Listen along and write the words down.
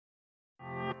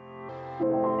Hey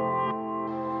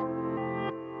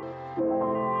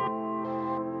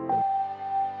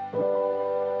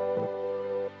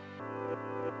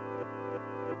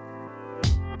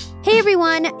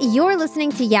everyone, you're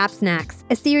listening to YAPSnacks,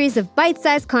 a series of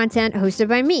bite-sized content hosted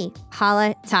by me,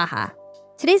 Hala Taha.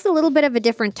 Today's a little bit of a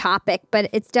different topic, but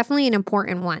it's definitely an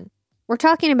important one. We're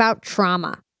talking about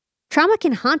trauma. Trauma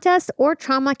can haunt us or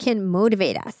trauma can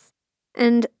motivate us.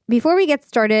 And before we get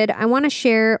started, I want to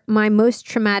share my most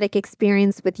traumatic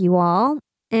experience with you all.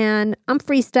 And I'm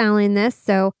freestyling this,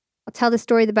 so I'll tell the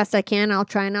story the best I can. I'll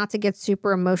try not to get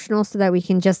super emotional so that we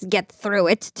can just get through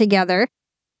it together.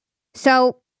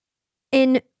 So,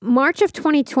 in March of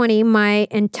 2020, my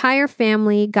entire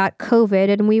family got COVID,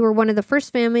 and we were one of the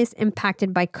first families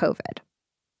impacted by COVID.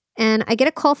 And I get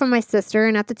a call from my sister,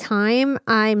 and at the time,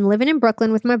 I'm living in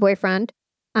Brooklyn with my boyfriend.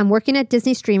 I'm working at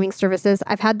Disney streaming services.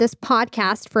 I've had this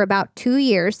podcast for about 2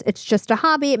 years. It's just a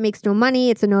hobby. It makes no money.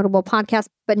 It's a notable podcast,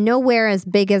 but nowhere as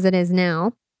big as it is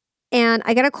now. And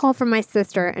I get a call from my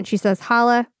sister, and she says,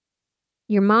 Hala,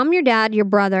 your mom, your dad, your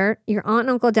brother, your aunt and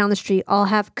uncle down the street all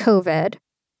have COVID.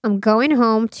 I'm going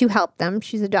home to help them.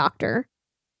 She's a doctor.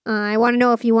 I want to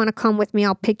know if you want to come with me.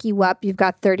 I'll pick you up. You've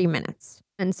got 30 minutes.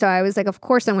 And so I was like, of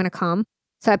course I'm going to come.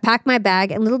 So I packed my bag,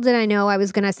 and little did I know I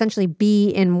was going to essentially be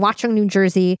in Watchung, New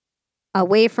Jersey,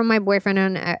 away from my boyfriend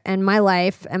and my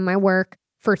life and my work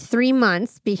for 3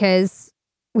 months because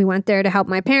we went there to help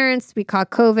my parents. We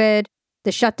caught COVID.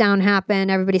 The shutdown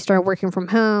happened. Everybody started working from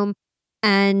home.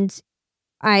 And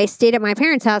I stayed at my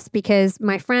parents' house because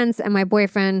my friends and my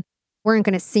boyfriend weren't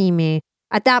going to see me.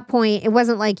 At that point, it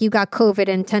wasn't like you got COVID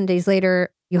and 10 days later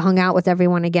you hung out with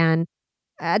everyone again.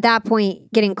 At that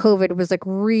point, getting COVID was like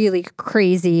really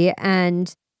crazy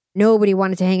and nobody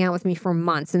wanted to hang out with me for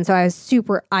months. And so I was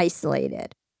super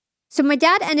isolated. So my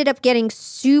dad ended up getting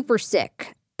super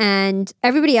sick and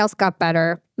everybody else got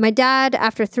better. My dad,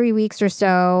 after 3 weeks or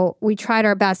so, we tried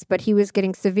our best, but he was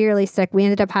getting severely sick. We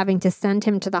ended up having to send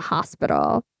him to the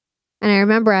hospital. And I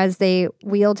remember as they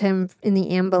wheeled him in the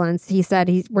ambulance, he said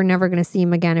we're never going to see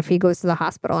him again if he goes to the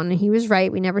hospital. And he was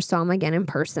right. We never saw him again in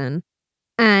person.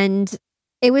 And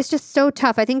it was just so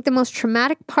tough. I think the most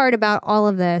traumatic part about all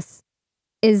of this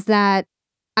is that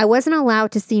I wasn't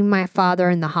allowed to see my father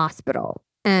in the hospital.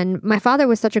 And my father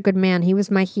was such a good man. He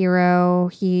was my hero.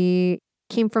 He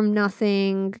came from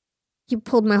nothing. He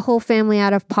pulled my whole family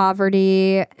out of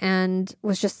poverty and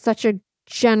was just such a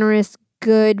generous,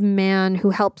 good man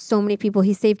who helped so many people.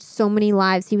 He saved so many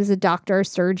lives. He was a doctor, a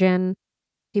surgeon.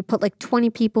 He put like 20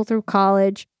 people through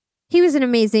college. He was an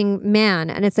amazing man.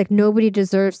 And it's like nobody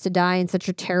deserves to die in such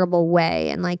a terrible way.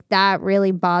 And like that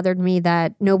really bothered me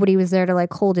that nobody was there to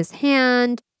like hold his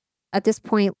hand. At this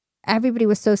point, everybody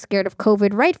was so scared of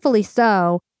COVID, rightfully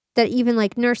so, that even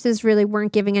like nurses really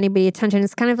weren't giving anybody attention.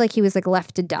 It's kind of like he was like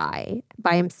left to die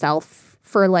by himself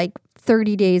for like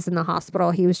 30 days in the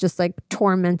hospital. He was just like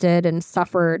tormented and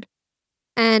suffered.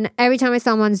 And every time I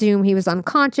saw him on Zoom, he was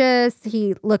unconscious.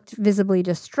 He looked visibly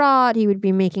distraught. He would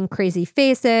be making crazy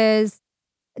faces,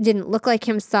 didn't look like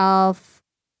himself.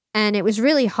 And it was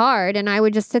really hard. And I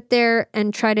would just sit there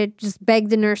and try to just beg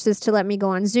the nurses to let me go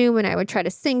on Zoom. And I would try to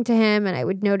sing to him. And I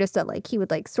would notice that like he would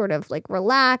like sort of like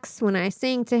relax when I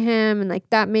sang to him. And like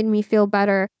that made me feel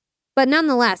better. But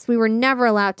nonetheless, we were never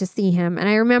allowed to see him. And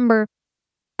I remember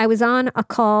I was on a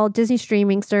call, Disney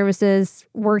streaming services,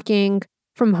 working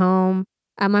from home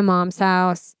at my mom's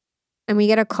house. And we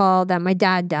get a call that my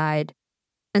dad died.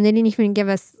 And they didn't even give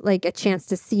us like a chance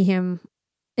to see him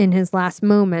in his last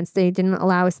moments. They didn't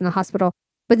allow us in the hospital.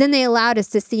 But then they allowed us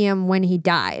to see him when he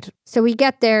died. So we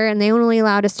get there and they only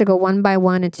allowed us to go one by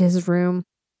one into his room.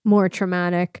 More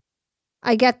traumatic.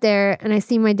 I get there and I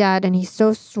see my dad and he's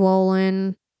so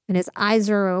swollen and his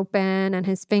eyes are open and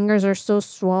his fingers are so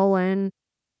swollen.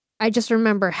 I just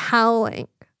remember howling.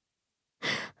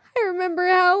 I remember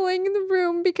howling in the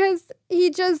room because he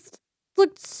just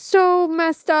looked so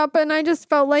messed up. And I just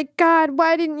felt like, God,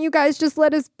 why didn't you guys just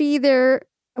let us be there?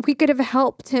 We could have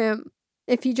helped him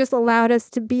if you just allowed us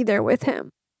to be there with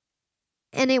him.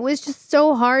 And it was just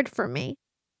so hard for me.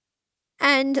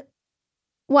 And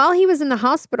while he was in the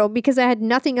hospital, because I had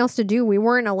nothing else to do, we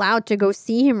weren't allowed to go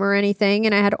see him or anything.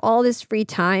 And I had all this free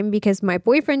time because my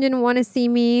boyfriend didn't want to see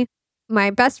me. My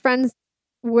best friends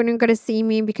weren't going to see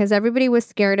me because everybody was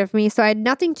scared of me. So I had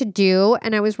nothing to do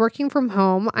and I was working from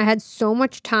home. I had so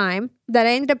much time that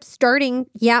I ended up starting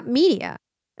Yap Media.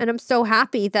 And I'm so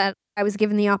happy that I was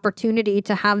given the opportunity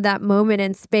to have that moment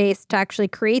and space to actually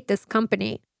create this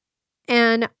company.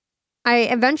 And I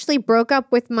eventually broke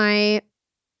up with my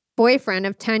boyfriend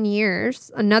of 10 years,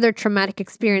 another traumatic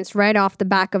experience right off the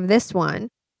back of this one.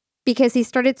 because he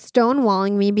started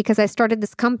stonewalling me because I started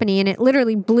this company and it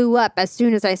literally blew up as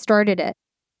soon as I started it.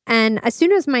 And as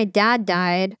soon as my dad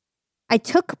died, I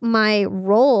took my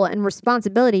role and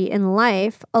responsibility in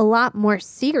life a lot more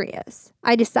serious.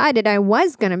 I decided I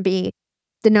was going to be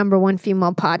the #1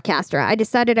 female podcaster. I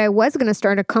decided I was going to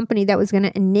start a company that was going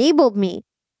to enable me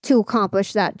to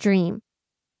accomplish that dream.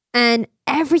 And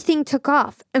everything took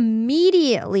off,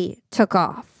 immediately took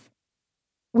off.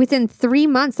 Within 3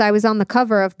 months, I was on the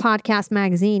cover of Podcast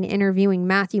Magazine interviewing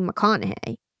Matthew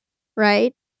McConaughey,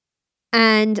 right?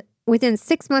 And within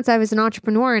 6 months, I was an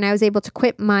entrepreneur and I was able to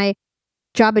quit my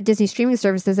job at Disney Streaming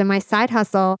Services, and my side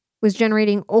hustle was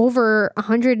generating over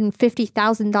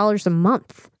 $150,000 a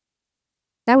month.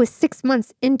 That was 6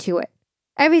 months into it.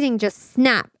 Everything just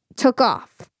snapped, took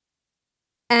off.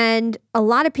 And a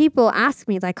lot of people ask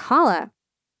me, like, Hala,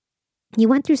 you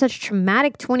went through such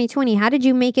traumatic 2020. How did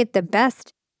you make it the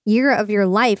best year of your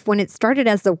life when it started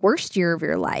as the worst year of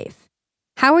your life?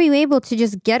 How are you able to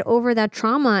just get over that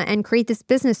trauma and create this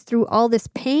business through all this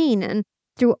pain and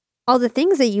through all the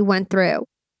things that you went through?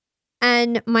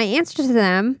 And my answer to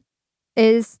them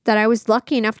is that I was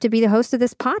lucky enough to be the host of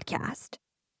this podcast.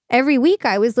 Every week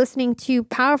I was listening to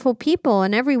powerful people,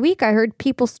 and every week I heard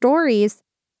people's stories,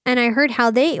 and I heard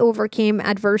how they overcame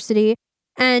adversity.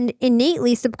 And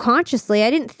innately, subconsciously,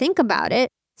 I didn't think about it.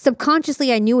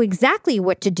 Subconsciously, I knew exactly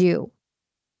what to do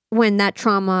when that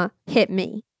trauma hit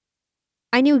me.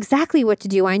 I knew exactly what to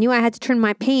do. I knew I had to turn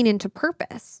my pain into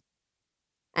purpose.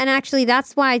 And actually,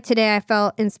 that's why today I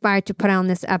felt inspired to put on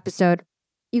this episode.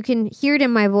 You can hear it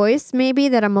in my voice, maybe,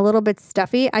 that I'm a little bit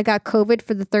stuffy. I got COVID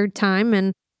for the 3rd time,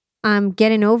 and I'm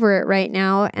getting over it right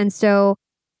now. And so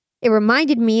it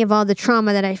reminded me of all the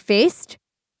trauma that I faced.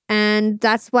 And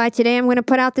that's why today I'm going to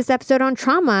put out this episode on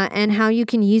trauma and how you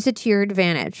can use it to your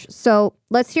advantage. So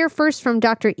let's hear first from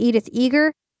Dr. Edith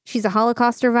Eger. She's a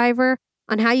Holocaust survivor,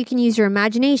 on how you can use your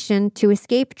imagination to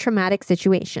escape traumatic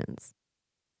situations.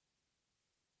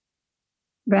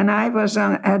 When I was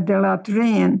at the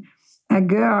latrine, a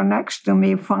girl next to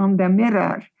me found a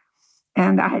mirror,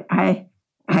 and I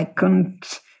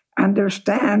couldn't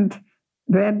understand,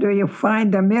 where do you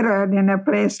find a mirror in a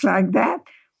place like that?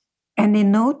 And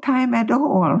in no time at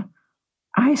all,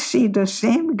 I see the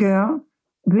same girl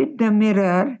with the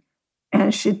mirror,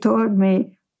 and she told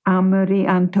me, I'm Marie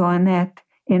Antoinette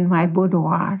in my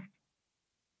boudoir.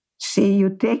 See, you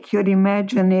take your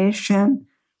imagination.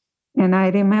 And I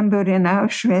remember in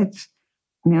Auschwitz,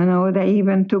 they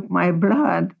even took my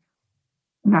blood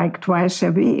like twice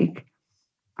a week.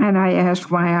 And I asked,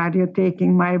 why are you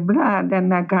taking my blood?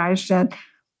 And the guy said,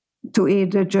 to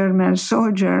eat the German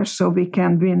soldiers so we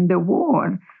can win the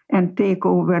war and take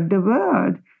over the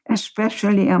world,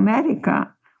 especially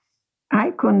America.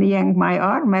 I couldn't yank my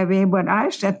arm away, but I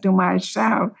said to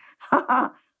myself,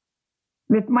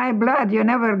 with my blood, you're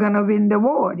never going to win the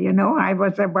war. I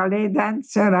was a ballet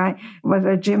dancer, I was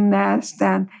a gymnast,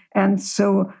 and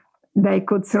so they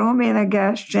could throw me in a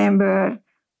gas chamber,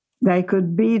 they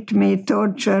could beat me,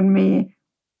 torture me,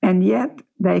 and yet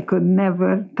they could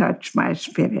never touch my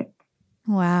spirit.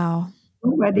 Wow.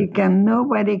 Nobody can.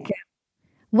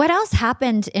 What else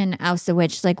happened in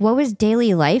Auschwitz? Like, what was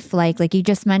daily life like? Like you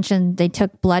just mentioned, they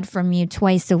took blood from you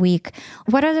twice a week.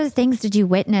 What other things did you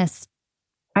witness?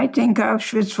 I think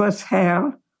Auschwitz was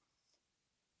hell.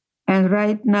 And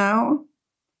right now,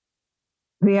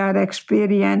 we are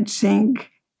experiencing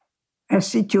a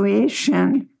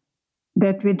situation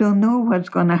that we don't know what's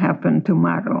going to happen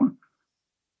tomorrow.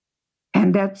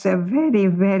 And that's a very,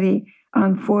 very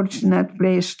unfortunate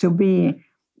place to be,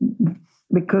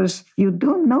 because you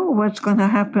don't know what's going to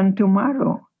happen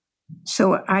tomorrow.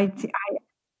 So I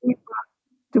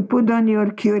to put on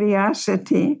your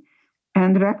curiosity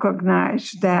and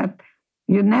recognize that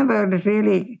you never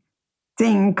really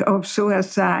think of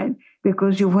suicide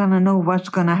because you want to know what's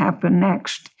going to happen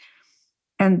next.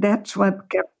 And that's what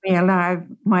kept me alive,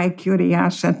 my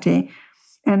curiosity.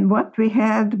 And what we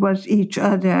had was each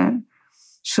other.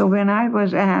 So when I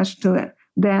was asked to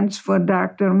dance for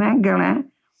Dr. Mengele,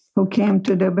 who came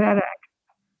to the barrack,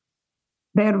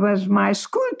 there was my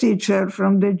school teacher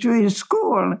from the Jewish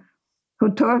school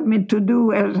who told me to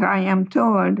do as I am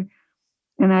told.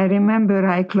 And I remember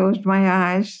I closed my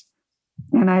eyes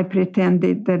and I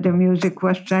pretended that the music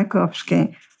was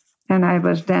Tchaikovsky, and I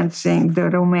was dancing the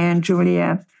Romeo and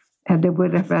Juliet at the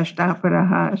Budapest Opera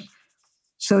House.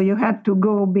 So you had to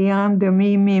go beyond the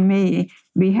me.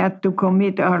 We had to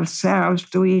commit ourselves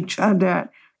to each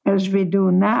other as we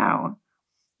do now.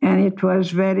 And it was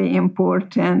very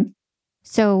important.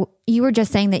 So you were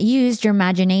just saying that you used your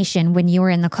imagination when you were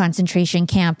in the concentration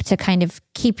camp to kind of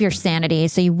keep your sanity.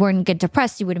 So you wouldn't get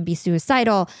depressed. You wouldn't be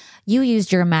suicidal. You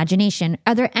used your imagination.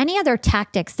 Are there any other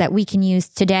tactics that we can use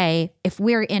today if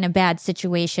we're in a bad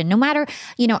situation? No matter,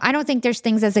 I don't think there's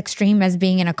things as extreme as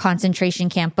being in a concentration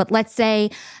camp, but let's say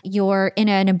you're in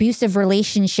an abusive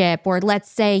relationship, or let's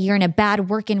say you're in a bad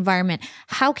work environment.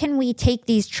 How can we take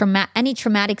these any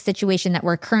traumatic situation that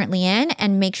we're currently in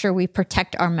and make sure we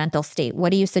protect our mental state?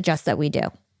 What do you suggest that we do?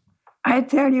 I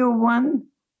tell you one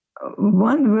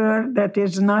word that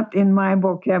is not in my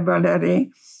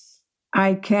vocabulary.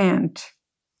 I can't.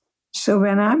 So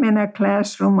when I'm in a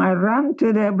classroom, I run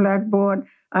to the blackboard.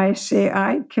 I say,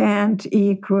 I can't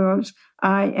equals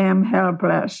I am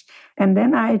helpless. And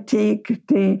then I take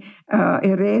the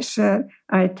eraser,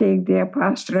 I take the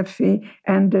apostrophe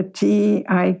and the T,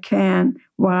 I can.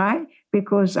 Why?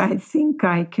 Because I think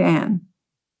I can.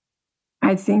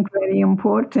 I think very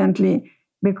importantly,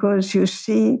 because you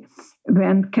see,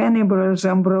 when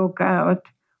cannibalism broke out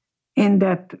in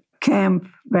that camp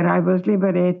where I was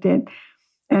liberated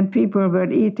and people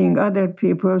were eating other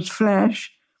people's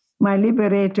flesh, my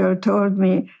liberator told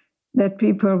me that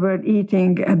people were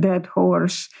eating a dead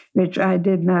horse, which I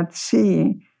did not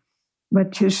see.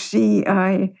 But you see,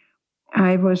 I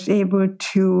was able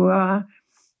to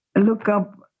look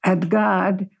up at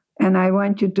God, and I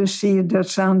want you to see the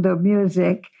Sound of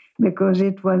Music because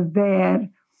it was there.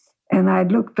 And I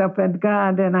looked up at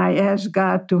God and I asked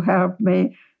God to help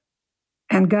me.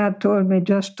 And God told me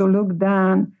just to look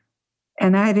down.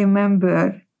 And I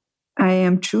remember I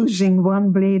am choosing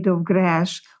one blade of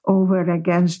grass over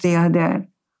against the other.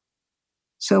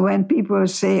 So when people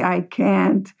say I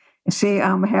can't, say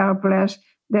I'm helpless,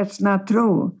 that's not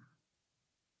true.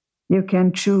 You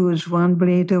can choose one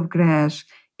blade of grass.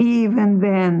 Even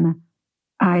then,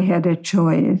 I had a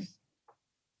choice.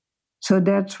 So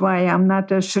that's why I'm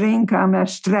not a shrink, I'm a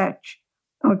stretch.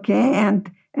 Okay?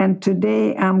 And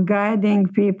today I'm guiding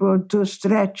people to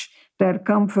stretch their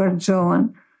comfort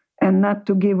zone and not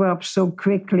to give up so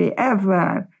quickly,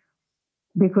 ever,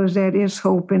 because there is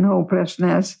hope in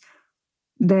hopelessness.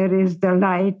 There is the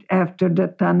light after the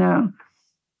tunnel.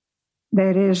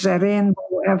 There is a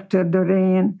rainbow after the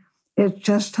rain. It's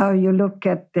just how you look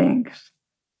at things.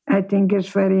 I think it's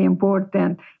very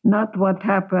important, not what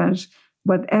happens,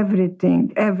 but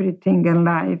everything in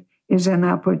life is an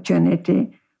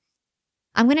opportunity.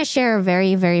 I'm going to share a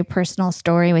very, very personal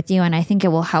story with you, and I think it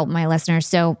will help my listeners.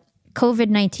 So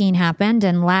COVID-19 happened,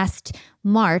 and last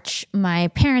March, my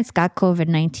parents got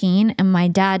COVID-19, and my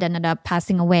dad ended up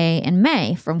passing away in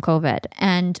May from COVID.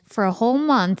 And for a whole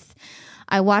month,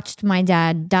 I watched my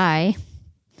dad die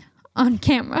on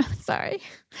camera. Sorry.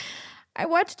 I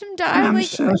watched him die.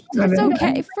 It's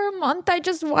okay. For a month, I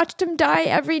just watched him die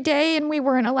every day, and we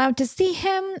weren't allowed to see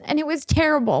him, and it was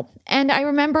terrible. And I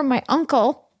remember my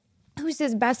uncle, who's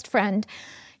his best friend,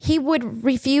 he would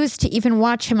refuse to even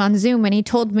watch him on Zoom. And he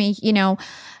told me,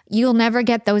 you'll never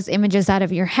get those images out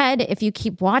of your head. If you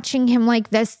keep watching him like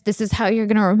this is how you're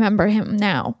going to remember him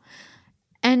now.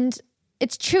 And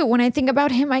it's true. When I think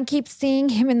about him, I keep seeing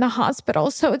him in the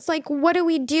hospital. So it's like, what do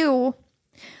we do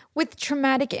with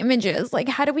traumatic images? Like,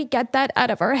 how do we get that out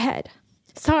of our head?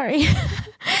 Sorry.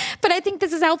 But I think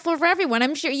this is helpful for everyone.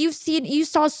 I'm sure you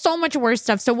saw so much worse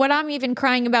stuff. So what I'm even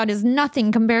crying about is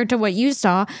nothing compared to what you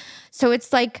saw. So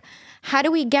it's like, how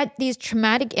do we get these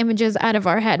traumatic images out of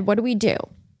our head? What do we do?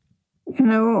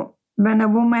 When a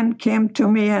woman came to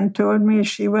me and told me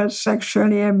she was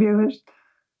sexually abused,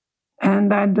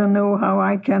 and I don't know how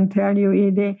I can tell you,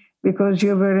 Edith, because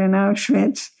you were in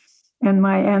Auschwitz, and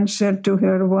my answer to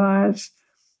her was,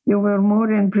 you were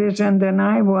more in prison than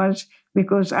I was,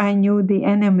 because I knew the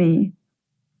enemy.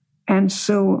 And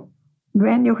so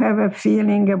when you have a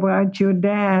feeling about your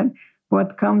dad,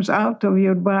 what comes out of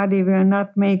your body will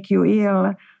not make you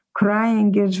ill.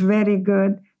 Crying is very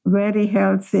good, very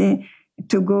healthy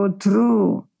to go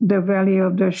through the valley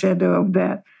of the shadow of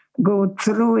death. Go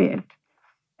through it.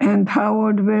 And how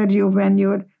old were you when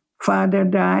your father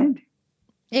died?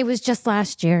 It was just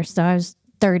last year, so I was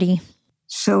 30.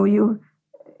 So you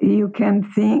can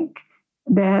think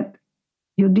that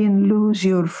you didn't lose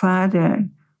your father.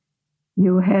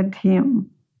 You had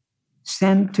him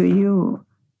sent to you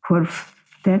for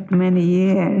that many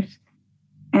years.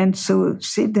 And so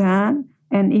sit down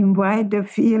and invite the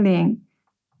feeling.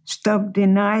 Stop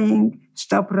denying,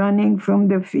 stop running from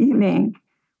the feeling.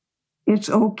 It's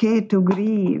okay to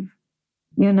grieve.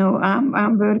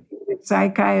 I'm working with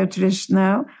psychiatrists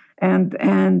now, and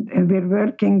we're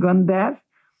working on that.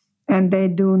 And they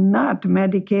do not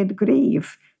medicate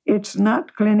grief. It's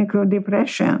not clinical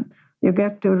depression. You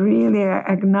get to really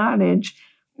acknowledge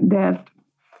that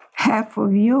half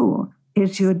of you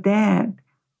is your dad,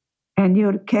 and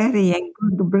you're carrying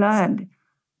good blood,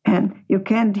 and you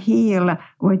can't heal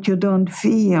what you don't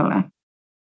feel.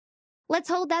 Let's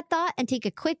hold that thought and take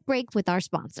a quick break with our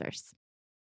sponsors.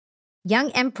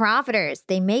 Young and Profiters,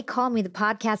 they may call me the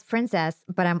podcast princess,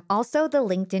 but I'm also the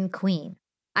LinkedIn queen.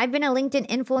 I've been a LinkedIn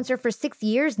influencer for 6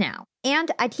 years now,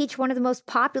 and I teach one of the most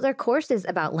popular courses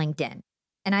about LinkedIn.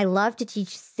 And I love to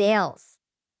teach sales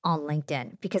on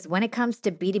LinkedIn because when it comes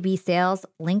to B2B sales,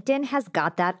 LinkedIn has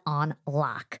got that on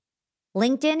lock.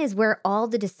 LinkedIn is where all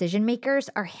the decision makers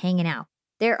are hanging out.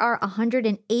 There are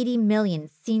 180 million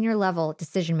senior level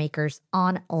decision makers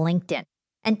on LinkedIn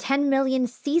and 10 million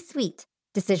C-suite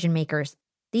decision makers.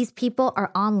 These people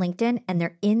are on LinkedIn and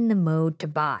they're in the mode to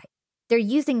buy. They're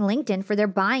using LinkedIn for their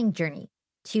buying journey,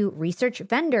 to research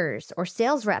vendors or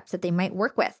sales reps that they might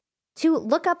work with, to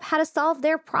look up how to solve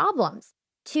their problems,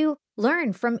 to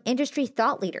learn from industry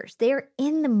thought leaders. They are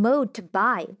in the mode to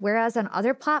buy, whereas on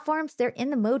other platforms, they're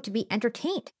in the mode to be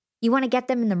entertained. You want to get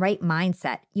them in the right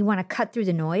mindset. You want to cut through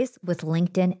the noise with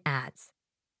LinkedIn ads.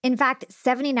 In fact,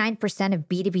 79% of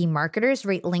B2B marketers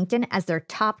rate LinkedIn as their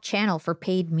top channel for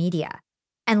paid media.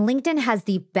 And LinkedIn has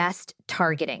the best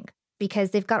targeting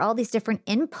because they've got all these different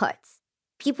inputs.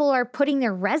 People are putting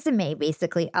their resume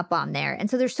basically up on there. And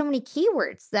so there's so many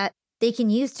keywords that they can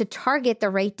use to target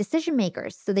the right decision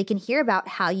makers so they can hear about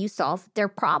how you solve their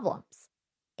problems.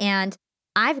 And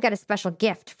I've got a special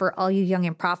gift for all you young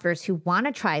and profiters who want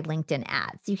to try LinkedIn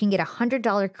ads. You can get a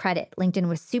 $100 credit. LinkedIn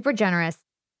was super generous.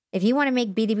 If you want to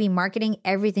make B2B marketing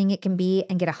everything it can be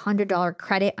and get a $100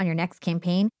 credit on your next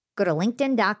campaign, go to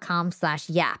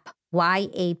linkedin.com/YAP,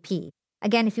 YAP.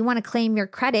 Again, if you want to claim your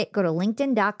credit, go to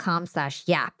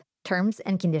linkedin.com/YAP. Terms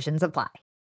and conditions apply.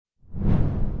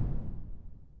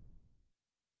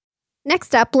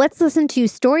 Next up, let's listen to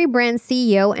StoryBrand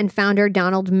CEO and founder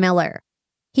Donald Miller.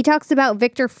 He talks about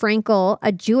Viktor Frankl,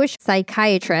 a Jewish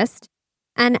psychiatrist,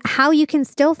 and how you can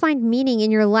still find meaning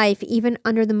in your life even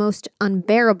under the most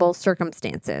unbearable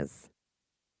circumstances.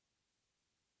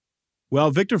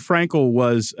 Well, Viktor Frankl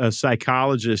was a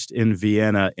psychologist in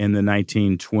Vienna in the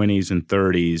 1920s and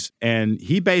 30s, and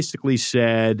he basically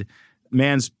said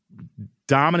man's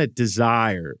dominant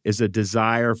desire is a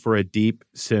desire for a deep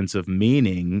sense of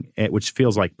meaning, which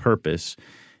feels like purpose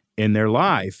in their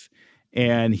life.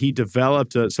 And he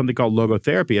developed something called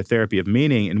logotherapy, a therapy of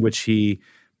meaning, in which he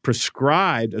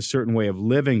prescribed a certain way of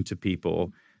living to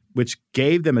people, which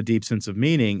gave them a deep sense of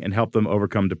meaning and helped them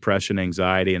overcome depression,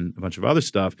 anxiety, and a bunch of other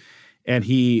stuff. And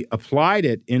he applied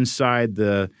it inside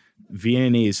the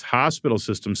Viennese hospital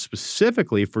system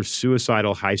specifically for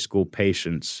suicidal high school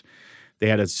patients. They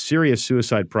had a serious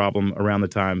suicide problem around the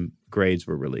time grades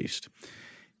were released.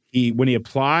 When he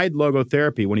applied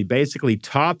logotherapy, when he basically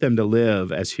taught them to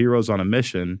live as heroes on a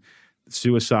mission, the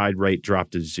suicide rate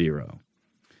dropped to 0.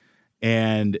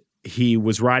 And he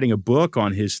was writing a book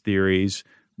on his theories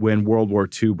when World War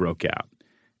II broke out.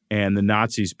 And the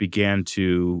Nazis began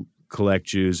to collect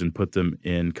Jews and put them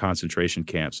in concentration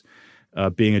camps.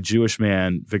 Being a Jewish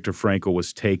man, Viktor Frankl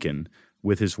was taken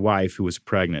with his wife, who was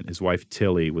pregnant. His wife,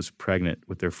 Tilly, was pregnant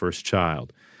with their first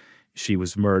child. She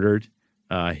was murdered.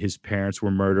 His parents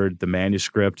were murdered. The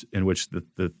manuscript in which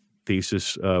the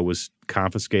thesis was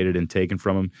confiscated and taken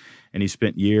from him. And he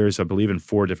spent years, I believe, in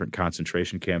 4 different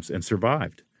concentration camps and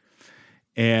survived.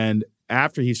 And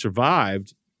after he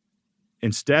survived,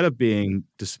 instead of being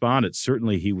despondent,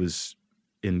 certainly he was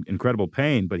in incredible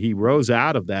pain, but he rose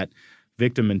out of that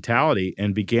victim mentality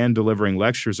and began delivering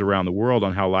lectures around the world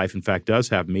on how life, in fact, does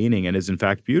have meaning and is, in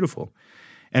fact, beautiful.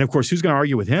 And, of course, who's going to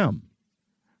argue with him,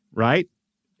 right?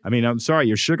 I mean, I'm sorry,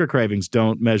 your sugar cravings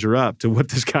don't measure up to what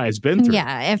this guy has been through.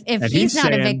 Yeah, if he's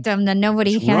not a victim, then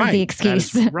nobody has the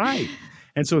excuse. That's right.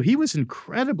 And so he was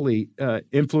incredibly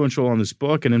influential on this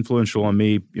book and influential on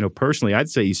me, personally. I'd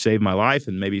say he saved my life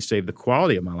and maybe saved the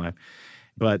quality of my life.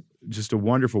 But just a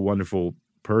wonderful, wonderful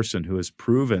person who has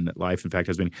proven that life, in fact,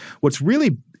 has meaning. What's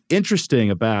really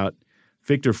interesting about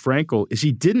Viktor Frankl is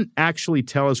he didn't actually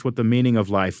tell us what the meaning of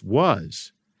life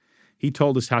was. He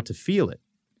told us how to feel it.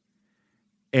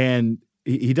 And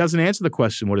he doesn't answer the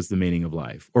question, what is the meaning of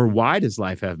life? Or why does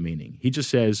life have meaning? He just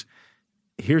says,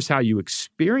 here's how you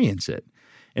experience it.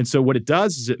 And so what it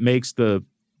does is it makes the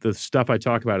stuff I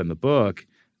talk about in the book,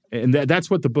 and that's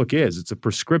what the book is. It's a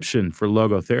prescription for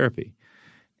logotherapy.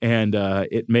 And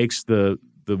it makes the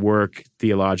work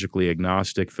theologically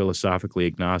agnostic, philosophically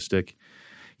agnostic.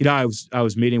 I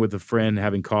was meeting with a friend,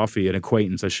 having coffee, an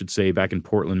acquaintance, I should say, back in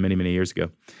Portland many, many years ago.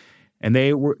 And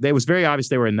it was very obvious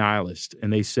they were a nihilist.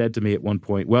 And they said to me at one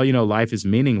point, well, life is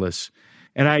meaningless.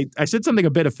 And I said something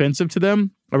a bit offensive to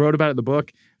them. I wrote about it in the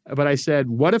book. But I said,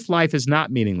 what if life is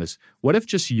not meaningless? What if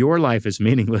just your life is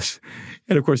meaningless?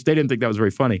 And of course, they didn't think that was very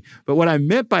funny. But what I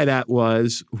meant by that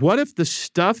was, what if the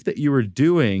stuff that you were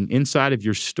doing inside of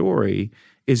your story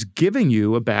is giving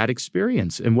you a bad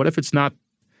experience? And what if it's not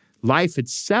life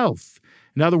itself?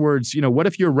 In other words, what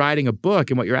if you're writing a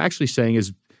book and what you're actually saying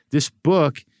is, this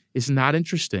book is not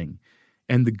interesting?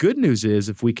 And the good news is,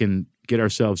 if we can get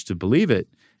ourselves to believe it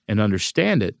and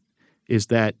understand it, is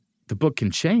that the book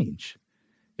can change.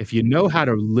 If you know how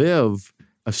to live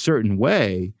a certain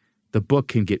way, the book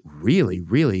can get really,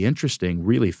 really interesting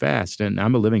really fast. And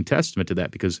I'm a living testament to that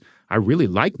because I really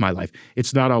like my life.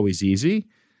 It's not always easy.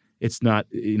 It's not,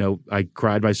 I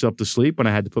cried myself to sleep when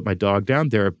I had to put my dog down.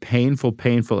 There are painful,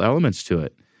 painful elements to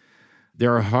it.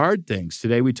 There are hard things.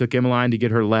 Today we took Emmeline to get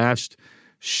her last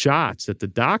shots at the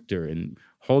doctor, and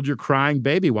hold your crying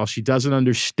baby while she doesn't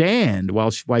understand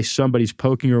why somebody's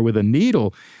poking her with a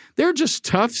needle. They're just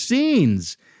tough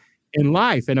scenes in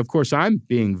life. And of course, I'm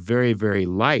being very, very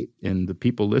light, and the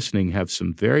people listening have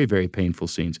some very, very painful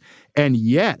scenes. And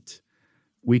yet,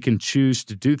 we can choose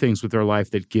to do things with our life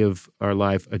that give our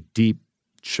life a deep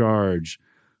charge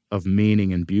of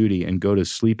meaning and beauty, and go to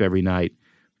sleep every night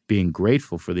being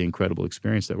grateful for the incredible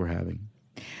experience that we're having.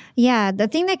 Yeah, the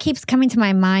thing that keeps coming to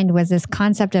my mind was this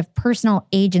concept of personal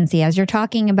agency, as you're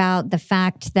talking about the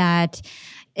fact that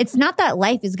it's not that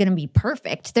life is going to be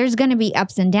perfect. There's going to be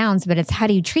ups and downs, but it's how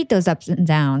do you treat those ups and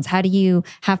downs? How do you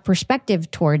have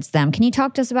perspective towards them? Can you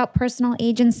talk to us about personal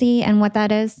agency and what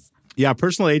that is? Yeah,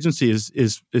 personal agency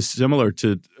is similar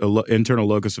to internal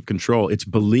locus of control. It's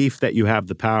belief that you have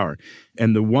the power.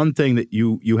 And the one thing that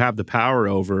you have the power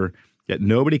over that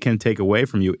nobody can take away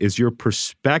from you is your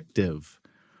perspective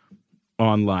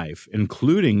on life,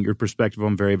 including your perspective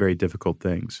on very, very difficult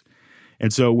things.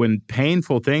 And so when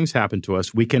painful things happen to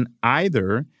us, we can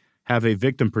either have a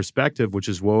victim perspective, which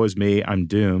is, woe is me, I'm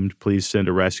doomed, please send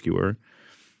a rescuer.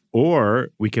 Or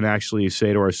we can actually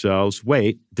say to ourselves,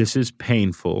 wait, this is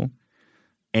painful,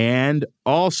 and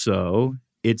also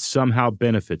it somehow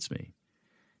benefits me.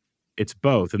 It's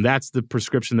both. And that's the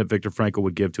prescription that Viktor Frankl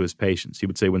would give to his patients. He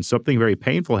would say, when something very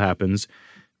painful happens,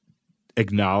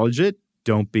 acknowledge it.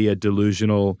 Don't be a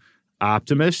delusional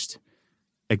optimist.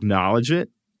 Acknowledge it,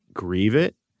 grieve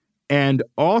it, and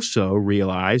also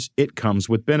realize it comes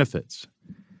with benefits.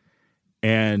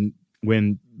 And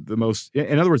in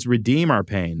other words, redeem our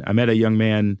pain. I met a young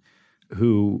man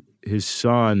who, his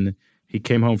son, he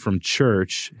came home from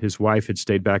church. His wife had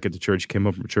stayed back at the church. He came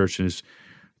home from church, and his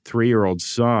 3-year-old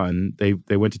son,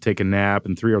 they went to take a nap,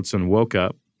 and 3-year-old son woke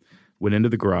up, went into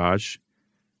the garage,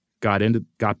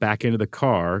 got back into the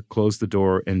car, closed the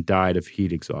door, and died of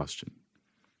heat exhaustion.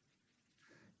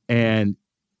 And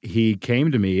he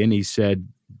came to me and he said,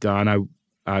 Don,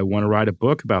 I want to write a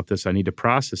book about this. I need to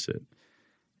process it.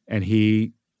 And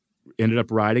he ended up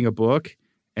writing a book,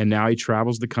 and now he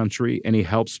travels the country and he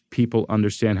helps people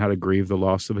understand how to grieve the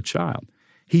loss of a child.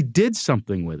 He did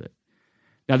something with it.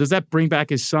 Now, does that bring back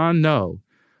his son? No.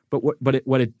 But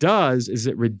what it does is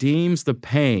it redeems the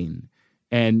pain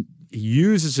and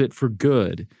uses it for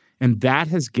good. And that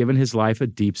has given his life a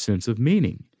deep sense of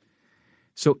meaning.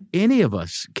 So any of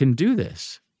us can do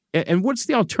this. And what's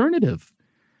the alternative?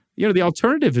 The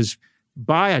alternative is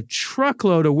buy a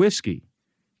truckload of whiskey,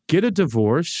 get a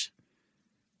divorce,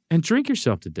 and drink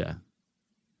yourself to death.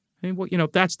 I mean,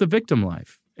 that's the victim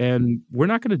life. And we're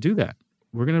not going to do that.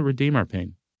 We're going to redeem our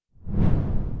pain.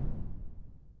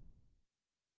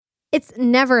 It's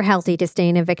never healthy to stay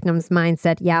in a victim's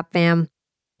mindset, Yap fam.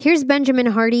 Here's Benjamin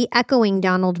Hardy echoing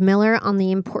Donald Miller on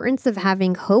the importance of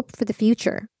having hope for the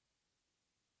future.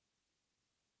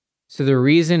 So the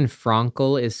reason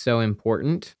Frankl is so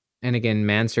important, and again,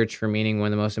 Man's Search for Meaning, one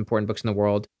of the most important books in the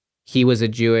world, he was a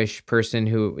Jewish person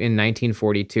who in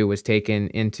 1942 was taken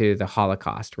into the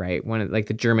Holocaust, right?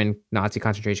 The German Nazi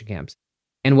concentration camps.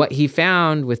 And what he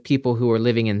found with people who were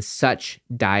living in such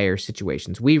dire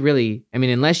situations,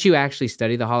 unless you actually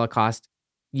study the Holocaust,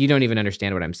 you don't even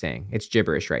understand what I'm saying. It's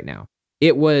gibberish right now.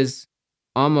 It was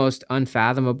almost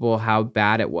unfathomable how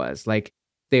bad it was. Like,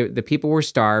 the people were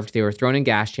starved. They were thrown in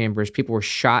gas chambers. People were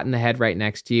shot in the head right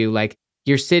next to you. Like,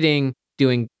 you're sitting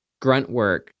doing grunt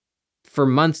work for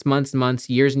months,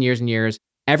 years and years and years.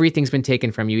 Everything's been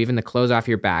taken from you, even the clothes off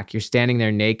your back. You're standing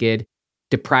there naked,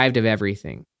 deprived of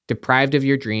everything, deprived of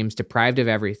your dreams, deprived of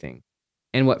everything.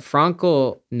 And what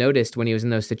Frankl noticed when he was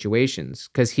in those situations,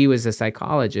 because he was a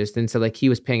psychologist, and so he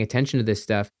was paying attention to this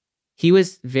stuff, he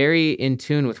was very in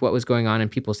tune with what was going on in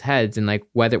people's heads, and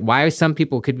why some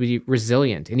people could be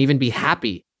resilient and even be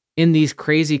happy in these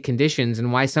crazy conditions,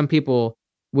 and why some people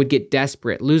would get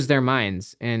desperate, lose their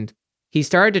minds. And he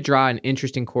started to draw an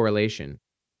interesting correlation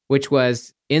which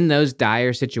was in those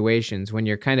dire situations when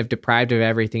you're kind of deprived of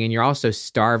everything and you're also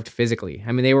starved physically.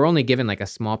 I mean, they were only given like a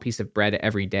small piece of bread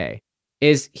every day.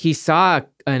 Is he saw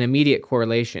an immediate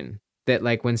correlation that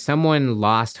like when someone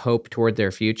lost hope toward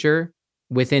their future,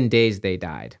 within days they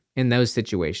died in those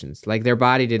situations. Like their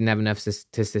body didn't have enough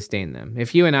to sustain them.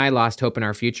 If you and I lost hope in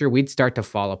our future, we'd start to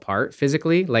fall apart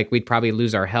physically. Like we'd probably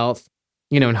lose our health.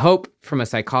 And hope from a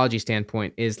psychology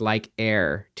standpoint is like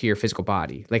air to your physical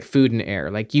body, like food and air.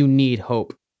 Like you need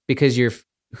hope because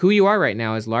who you are right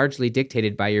now is largely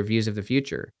dictated by your views of the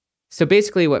future. So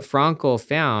basically what Frankl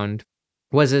found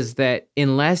is that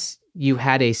unless you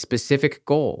had a specific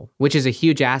goal, which is a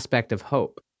huge aspect of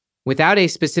hope, without a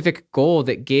specific goal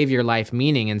that gave your life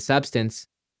meaning and substance,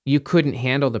 you couldn't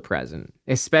handle the present,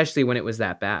 especially when it was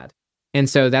that bad. And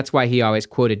so that's why he always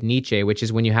quoted Nietzsche, which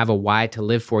is when you have a why to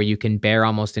live for, you can bear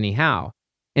almost anyhow.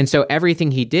 And so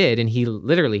everything he did, and he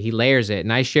layers it,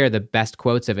 and I share the best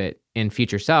quotes of it in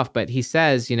Future Self, but he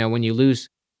says, when you lose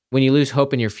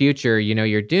hope in your future,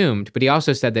 you're doomed. But he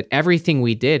also said that everything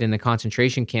we did in the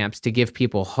concentration camps to give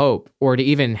people hope or to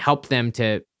even help them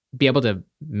to be able to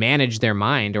manage their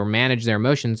mind or manage their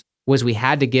emotions was we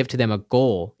had to give to them a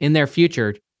goal in their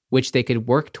future, which they could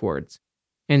work towards.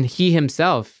 And he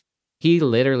himself, he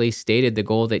literally stated the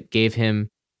goal that gave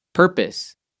him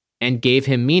purpose and gave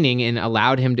him meaning and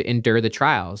allowed him to endure the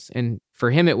trials. And for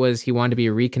him, it was he wanted to be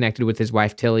reconnected with his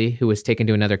wife, Tilly, who was taken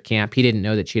to another camp. He didn't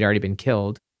know that she'd already been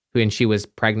killed, and she was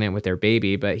pregnant with their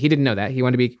baby, but he didn't know that. He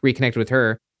wanted to be reconnected with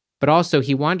her. But also,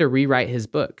 he wanted to rewrite his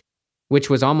book, which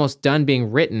was almost done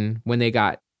being written when they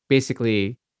got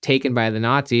basically taken by the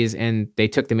Nazis and they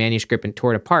took the manuscript and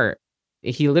tore it apart.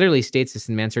 He literally states this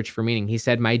in Man's Search for Meaning. He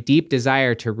said, "My deep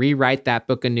desire to rewrite that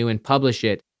book anew and publish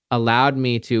it allowed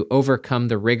me to overcome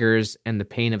the rigors and the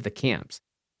pain of the camps."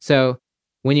 So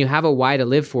when you have a why to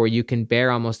live for, you can bear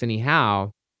almost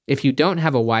anyhow. If you don't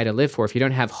have a why to live for, if you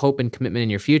don't have hope and commitment in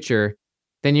your future,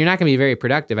 then you're not going to be very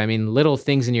productive. I mean, little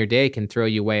things in your day can throw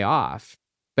you way off.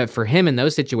 But for him in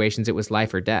those situations, it was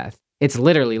life or death. It's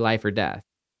literally life or death.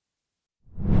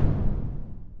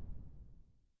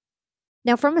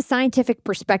 Now, from a scientific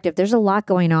perspective, there's a lot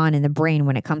going on in the brain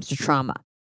when it comes to trauma.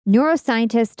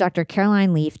 Neuroscientist Dr.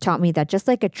 Caroline Leaf taught me that just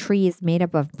like a tree is made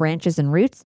up of branches and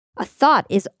roots, a thought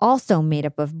is also made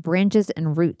up of branches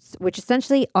and roots, which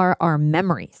essentially are our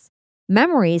memories.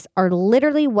 Memories are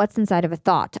literally what's inside of a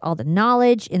thought, all the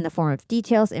knowledge in the form of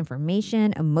details,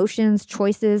 information, emotions,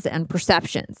 choices, and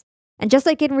perceptions. And just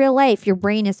like in real life, your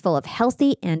brain is full of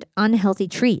healthy and unhealthy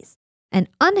trees. And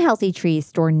unhealthy trees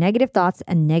store negative thoughts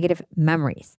and negative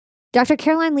memories. Dr.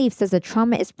 Caroline Leaf says that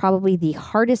trauma is probably the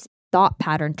hardest thought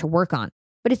pattern to work on,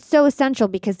 but it's so essential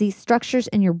because these structures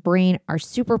in your brain are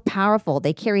super powerful.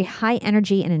 They carry high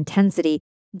energy and intensity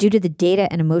due to the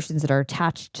data and emotions that are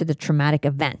attached to the traumatic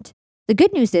event. The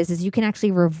good news is you can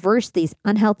actually reverse these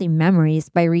unhealthy memories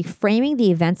by reframing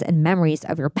the events and memories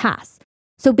of your past.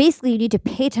 So basically, you need to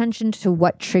pay attention to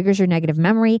what triggers your negative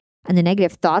memory and the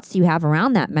negative thoughts you have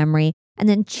around that memory, and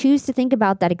then choose to think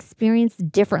about that experience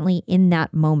differently in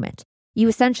that moment. You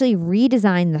essentially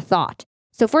redesign the thought.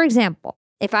 So for example,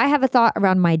 if I have a thought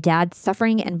around my dad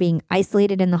suffering and being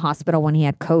isolated in the hospital when he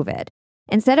had COVID,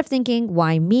 instead of thinking,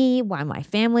 why me, why my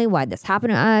family, why this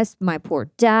happened to us, my poor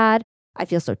dad, I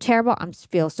feel so terrible, I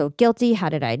feel so guilty, how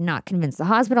did I not convince the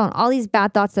hospital, and all these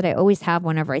bad thoughts that I always have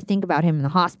whenever I think about him in the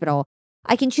hospital,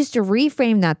 I can choose to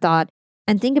reframe that thought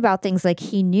and think about things like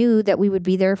he knew that we would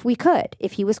be there if we could,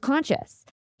 if he was conscious.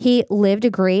 He lived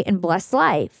a great and blessed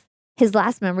life. His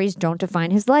last memories don't define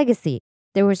his legacy.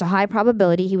 There was a high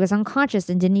probability he was unconscious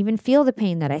and didn't even feel the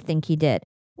pain that I think he did.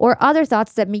 Or other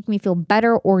thoughts that make me feel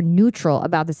better or neutral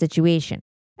about the situation.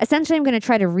 Essentially, I'm going to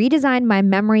try to redesign my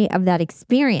memory of that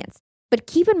experience. But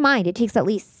keep in mind, it takes at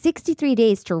least 63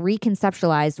 days to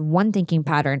reconceptualize one thinking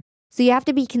pattern. So you have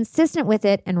to be consistent with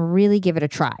it and really give it a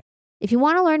try. If you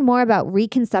want to learn more about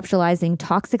reconceptualizing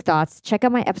toxic thoughts, check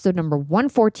out my episode number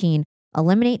 114,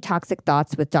 Eliminate Toxic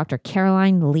Thoughts with Dr.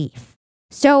 Caroline Leaf.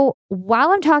 So while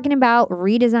I'm talking about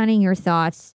redesigning your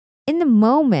thoughts, in the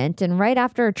moment and right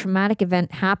after a traumatic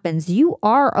event happens, you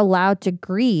are allowed to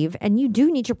grieve and you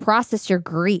do need to process your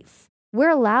grief. We're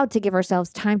allowed to give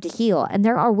ourselves time to heal, and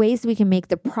there are ways we can make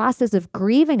the process of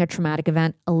grieving a traumatic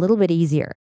event a little bit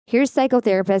easier. Here's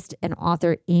psychotherapist and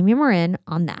author Amy Morin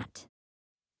on that.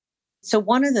 So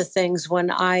one of the things when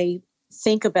I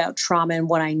think about trauma and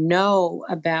what I know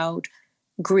about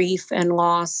grief and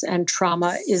loss and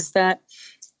trauma is that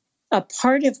a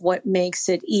part of what makes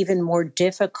it even more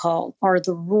difficult are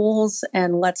the rules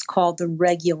and let's call the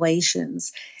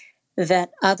regulations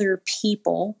that other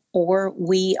people or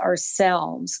we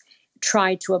ourselves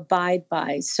try to abide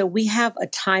by. So we have a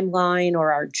timeline,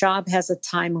 or our job has a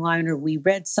timeline, or we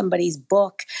read somebody's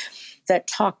book that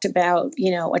talked about,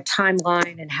 a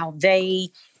timeline and how they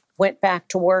went back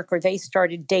to work, or they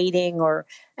started dating, or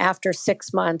after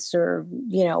 6 months, or,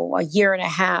 a year and a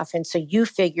half. And so you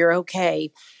figure,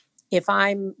 okay, if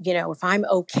I'm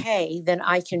okay, then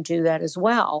I can do that as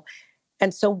well.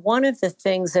 And so one of the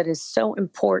things that is so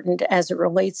important as it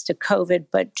relates to COVID,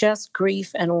 but just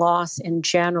grief and loss in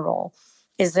general,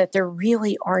 is that there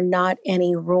really are not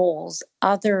any rules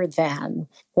other than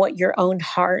what your own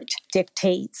heart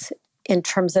dictates in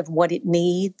terms of what it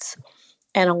needs.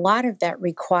 And a lot of that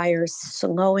requires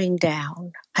slowing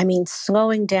down. I mean,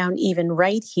 slowing down even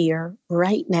right here,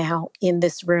 right now in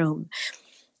this room,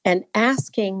 and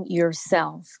asking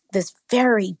yourself this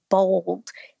very bold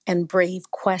and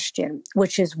brave question,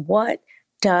 which is, what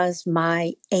does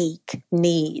my ache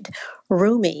need?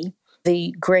 Rumi,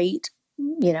 the great,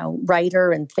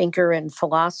 writer and thinker and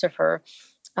philosopher,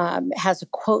 has a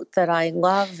quote that I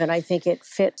love, and I think it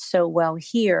fits so well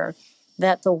here,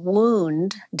 that the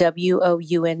wound,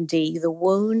 W-O-U-N-D, the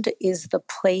wound is the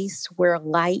place where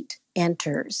light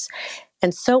enters.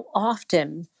 And so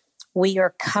often we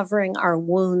are covering our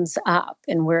wounds up,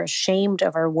 and we're ashamed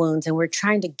of our wounds, and we're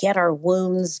trying to get our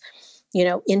wounds,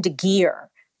 into gear.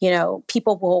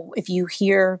 People will, if you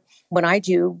hear when I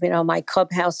do, my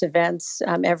clubhouse events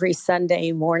every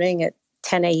Sunday morning at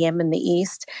 10 a.m. in the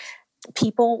East,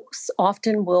 people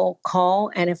often will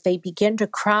call, and if they begin to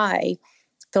cry,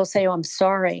 they'll say, "Oh, I'm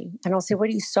sorry." And I'll say, "What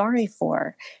are you sorry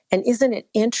for?" And isn't it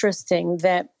interesting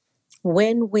that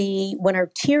when our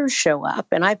tears show up,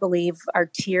 and I believe our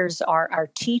tears are our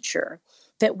teacher,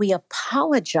 that we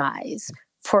apologize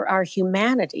for our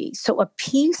humanity. So a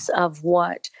piece of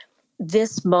what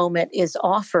this moment is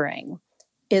offering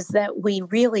is that we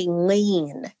really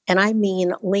lean, and I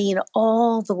mean lean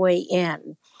all the way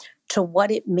in to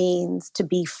what it means to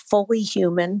be fully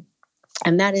human.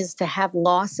 And that is to have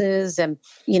losses. And,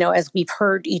 as we've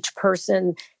heard each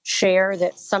person share,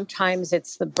 that sometimes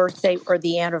it's the birthday or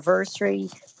the anniversary,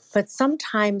 but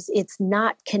sometimes it's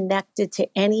not connected to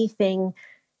anything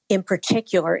in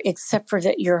particular, except for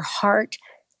that your heart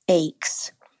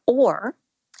aches. Or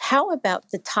how about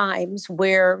the times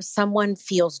where someone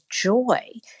feels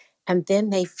joy and then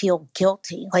they feel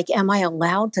guilty? Like, am I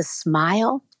allowed to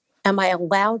smile? Am I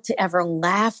allowed to ever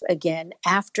laugh again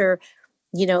after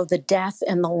the death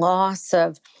and the loss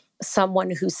of someone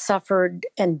who suffered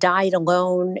and died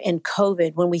alone in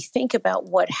COVID? When we think about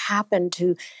what happened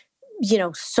to,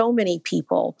 so many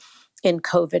people in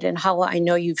COVID, and Hala, I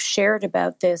know you've shared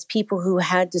about this, people who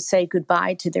had to say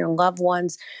goodbye to their loved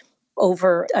ones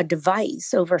over a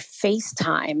device, over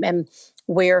FaceTime, and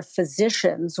where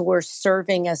physicians were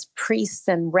serving as priests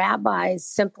and rabbis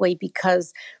simply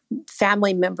because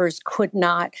family members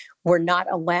were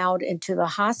not allowed into the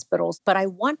hospitals. But I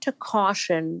want to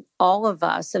caution all of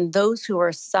us and those who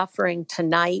are suffering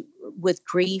tonight with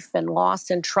grief and loss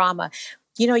and trauma.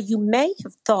 You may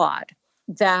have thought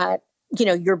that,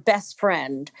 your best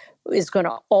friend is going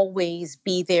to always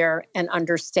be there and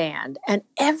understand. And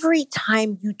every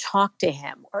time you talk to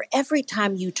him or every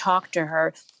time you talk to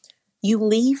her, you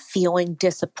leave feeling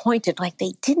disappointed, like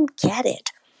they didn't get it.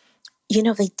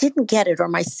 They didn't get it, or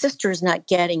my sister's not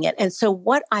getting it. And so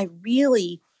what I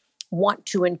really want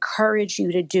to encourage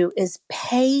you to do is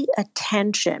pay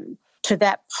attention to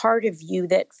that part of you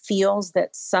that feels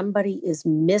that somebody is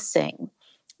missing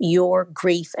your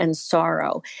grief and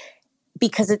sorrow,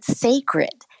 because it's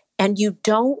sacred and you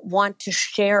don't want to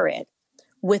share it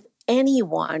with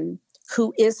anyone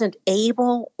who isn't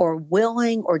able or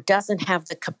willing or doesn't have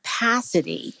the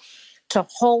capacity to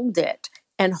hold it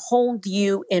and hold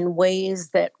you in ways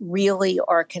that really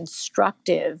are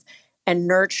constructive and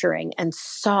nurturing and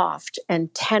soft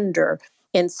and tender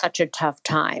in such a tough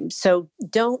time. So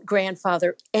don't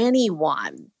grandfather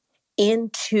anyone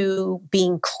into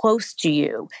being close to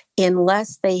you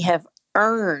unless they have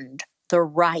earned the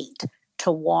right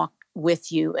to walk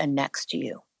with you and next to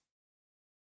you.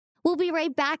 We'll be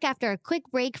right back after a quick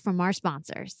break from our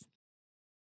sponsors.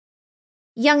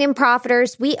 Young and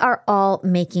profiters, we are all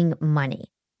making money.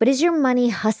 But is your money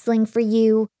hustling for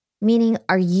you? Meaning,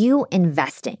 are you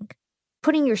investing?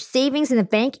 Putting your savings in the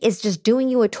bank is just doing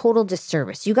you a total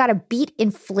disservice. You got to beat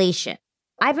inflation.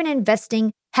 I've been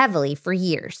investing heavily for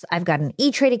years. I've got an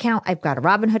E-Trade account. I've got a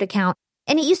Robinhood account.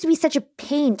 And it used to be such a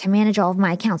pain to manage all of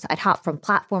my accounts. I'd hop from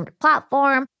platform to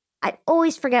platform. I'd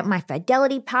always forget my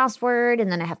Fidelity password,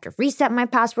 and then I have to reset my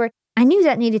password. I knew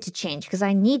that needed to change because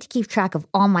I need to keep track of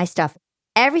all my stuff.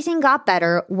 Everything got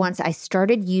better once I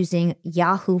started using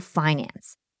Yahoo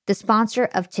Finance, the sponsor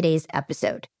of today's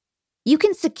episode. You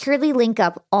can securely link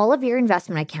up all of your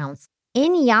investment accounts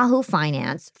in Yahoo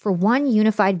Finance for one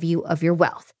unified view of your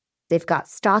wealth. They've got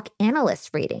stock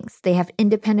analyst ratings. They have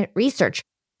independent research.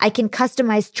 I can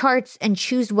customize charts and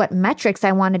choose what metrics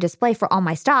I want to display for all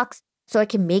my stocks so I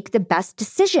can make the best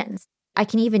decisions. I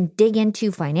can even dig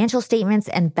into financial statements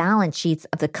and balance sheets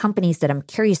of the companies that I'm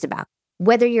curious about.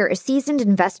 Whether you're a seasoned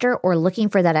investor or looking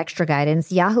for that extra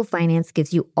guidance, Yahoo Finance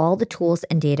gives you all the tools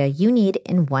and data you need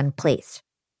in one place.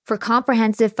 For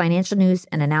comprehensive financial news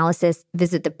and analysis,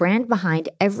 visit the brand behind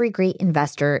every great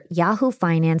investor,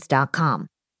 yahoofinance.com,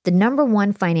 the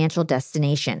 #1 financial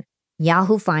destination,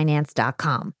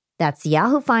 yahoofinance.com. That's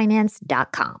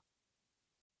yahoofinance.com.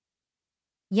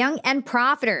 Young and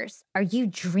profiters, are you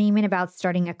dreaming about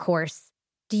starting a course?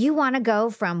 Do you want to go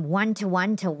from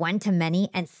one-to-one to one-to-many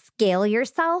and scale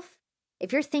yourself?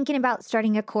 If you're thinking about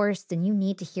starting a course, then you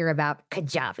need to hear about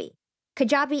Kajabi.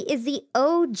 Kajabi is the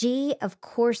OG of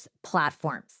course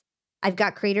platforms. I've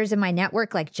got creators in my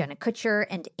network like Jenna Kutcher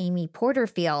and Amy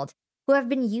Porterfield who have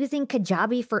been using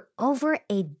Kajabi for over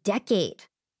a decade.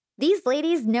 These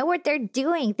ladies know what they're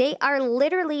doing. They are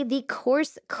literally the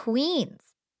course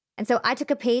queens. And so I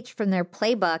took a page from their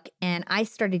playbook and I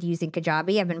started using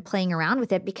Kajabi. I've been playing around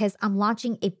with it because I'm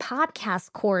launching a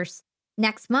podcast course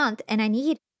next month and I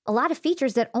need a lot of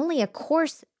features that only a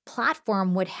course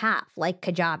platform would have, like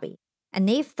Kajabi. And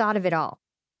they've thought of it all.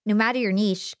 No matter your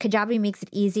niche, Kajabi makes it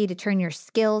easy to turn your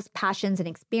skills, passions, and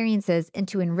experiences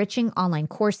into enriching online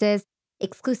courses,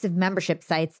 exclusive membership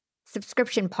sites,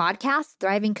 subscription podcasts,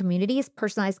 thriving communities,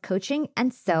 personalized coaching,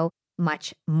 and so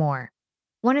much more.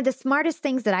 One of the smartest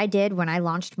things that I did when I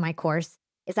launched my course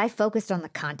is I focused on the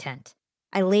content.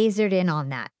 I lasered in on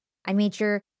that. I made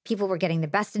sure people were getting the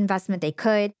best investment they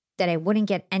could, that I wouldn't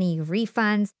get any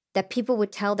refunds, that people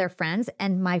would tell their friends,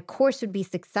 and my course would be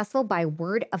successful by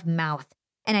word of mouth.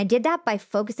 And I did that by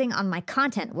focusing on my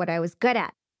content, what I was good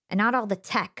at, and not all the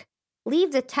tech.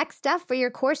 Leave the tech stuff for your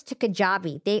course to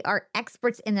Kajabi. They are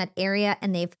experts in that area,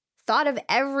 and they've thought of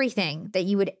everything that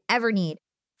you would ever need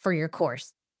for your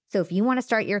course. So if you want to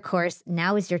start your course,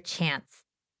 now is your chance.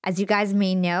 As you guys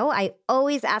may know, I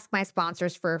always ask my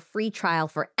sponsors for a free trial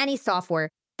for any software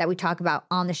that we talk about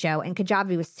on the show, and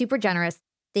Kajabi was super generous.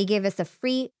 They gave us a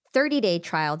free 30-day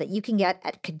trial that you can get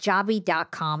at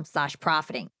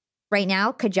kajabi.com/profiting. Right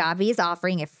now, Kajabi is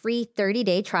offering a free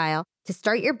 30-day trial to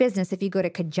start your business if you go to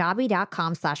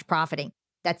kajabi.com/profiting.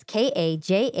 That's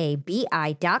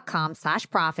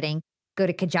KAJABI.com/profiting. Go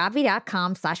to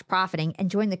kajabi.com/profiting and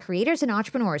join the creators and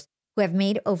entrepreneurs who have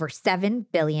made over $7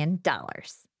 billion.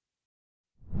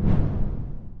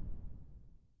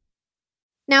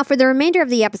 Now, for the remainder of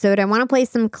the episode, I want to play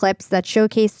some clips that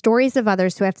showcase stories of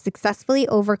others who have successfully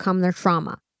overcome their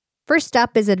trauma. First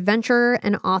up is adventurer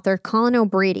and author Colin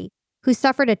O'Brady, who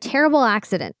suffered a terrible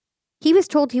accident. He was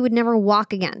told he would never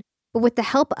walk again, but with the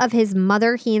help of his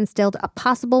mother, he instilled a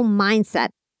possible mindset,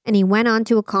 and he went on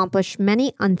to accomplish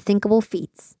many unthinkable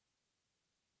feats.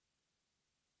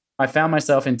 I found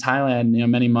myself in Thailand,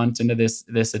 many months into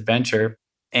this adventure,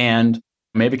 and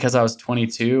maybe because I was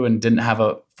 22 and didn't have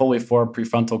a fully formed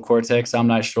prefrontal cortex, I'm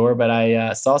not sure, but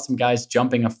I saw some guys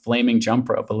jumping a flaming jump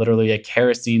rope, literally a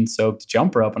kerosene-soaked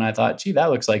jump rope, and I thought, gee, that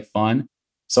looks like fun.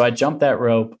 So I jumped that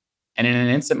rope, and in an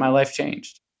instant, my life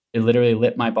changed. It literally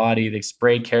lit my body. They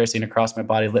sprayed kerosene across my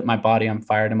body, lit my body on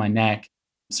fire to my neck.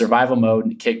 Survival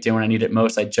mode kicked in when I needed it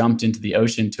most. I jumped into the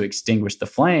ocean to extinguish the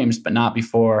flames, but not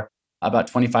before about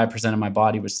 25% of my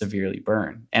body was severely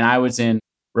burned. And I was in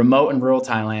remote and rural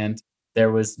Thailand.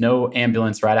 There was no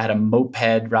ambulance ride. I had a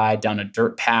moped ride down a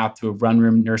dirt path to a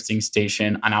run-room nursing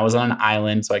station, and I was on an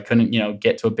island, so I couldn't,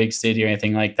 get to a big city or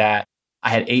anything like that. I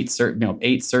had 8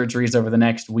 surgeries over the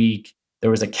next week. There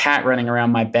was a cat running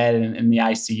around my bed in the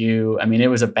ICU. I mean,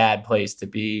 it was a bad place to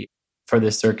be for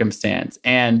this circumstance.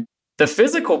 And the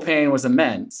physical pain was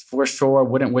immense, for sure.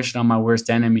 Wouldn't wish it on my worst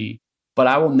enemy. But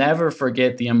I will never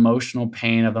forget the emotional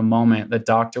pain of the moment the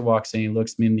doctor walks in, he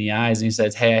looks me in the eyes and he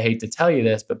says, hey, I hate to tell you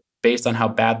this, but based on how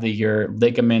badly your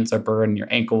ligaments are burned, your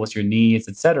ankles, your knees,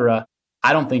 etc.,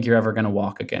 I don't think you're ever going to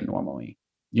walk again normally.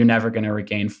 You're never going to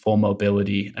regain full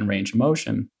mobility and range of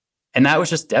motion. And that was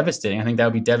just devastating. I think that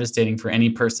would be devastating for any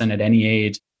person at any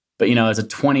age. But, as a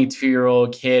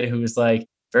 22-year-old kid who was like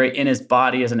very in his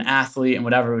body as an athlete and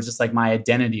whatever, it was just like my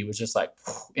identity was just like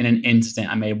in an instant.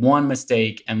 I made one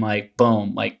mistake and like,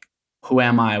 boom, like who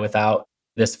am I without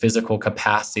this physical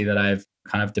capacity that I've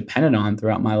kind of depended on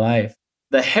throughout my life?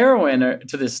 The heroine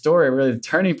to this story, really the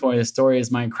turning point of the story,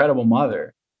 is my incredible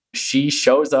mother. She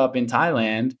shows up in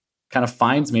Thailand, kind of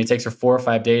finds me. It takes her 4 or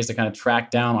 5 days to kind of track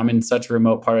down. I'm in such a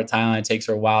remote part of Thailand. It takes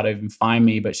her a while to even find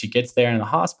me, but she gets there in the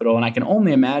hospital. And I can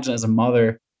only imagine as a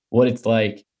mother what it's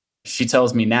like. She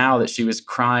tells me now that she was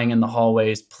crying in the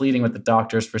hallways, pleading with the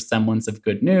doctors for semblance of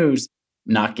good news,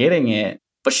 not getting it.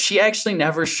 But she actually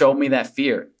never showed me that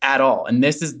fear at all. And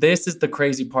this is the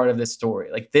crazy part of this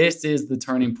story. Like, this is the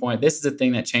turning point. This is the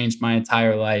thing that changed my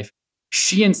entire life.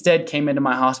 She instead came into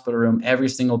my hospital room every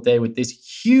single day with this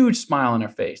huge smile on her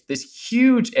face, this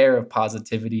huge air of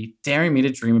positivity, daring me to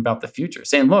dream about the future,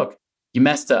 saying, look, you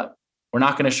messed up. We're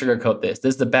not going to sugarcoat this.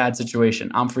 This is a bad situation.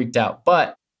 I'm freaked out,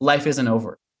 but life isn't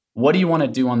over. What do you want to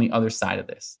do on the other side of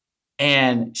this?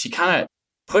 And she kind of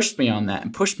pushed me on that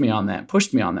and pushed me on that and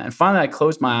pushed me on that. And finally, I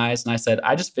closed my eyes and I said,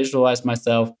 I just visualized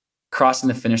myself crossing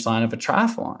the finish line of a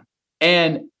triathlon.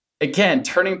 And again,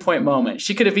 turning point moment.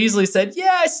 She could have easily said,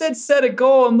 yeah, I said set a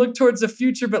goal and look towards the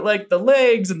future, but like the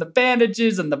legs and the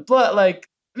bandages and the blood, like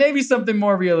maybe something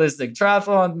more realistic.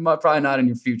 Triathlon, probably not in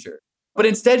your future. But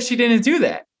instead, she didn't do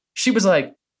that. She was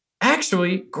like,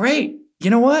 actually, great. You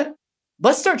know what?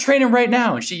 Let's start training right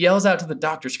now. And she yells out to the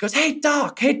doctor. She goes, hey,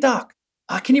 doc,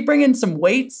 can you bring in some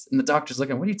weights? And the doctor's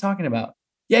looking, what are you talking about?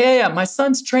 Yeah. My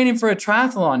son's training for a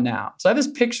triathlon now. So I have this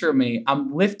picture of me.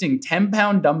 I'm lifting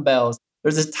 10-pound dumbbells.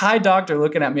 There's this Thai doctor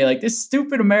looking at me like, this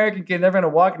stupid American kid never going to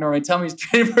walk normally and tell me he's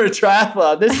training for a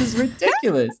triathlon. This is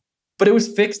ridiculous. But it was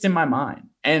fixed in my mind.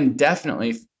 And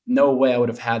definitely no way I would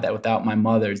have had that without my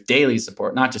mother's daily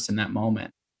support, not just in that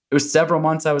moment. It was several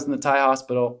months I was in the Thai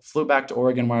hospital, flew back to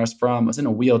Oregon where I was from. I was in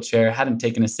a wheelchair, hadn't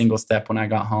taken a single step when I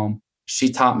got home. She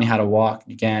taught me how to walk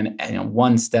again,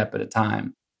 one step at a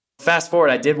time. Fast forward,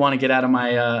 I did want to get out of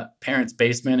my parents'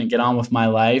 basement and get on with my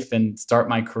life and start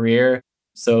my career.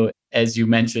 So as you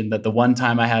mentioned, that the one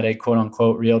time I had a quote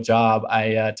unquote real job,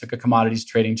 I took a commodities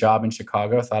trading job in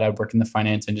Chicago. I thought I'd work in the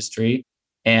finance industry.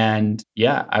 And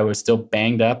yeah, I was still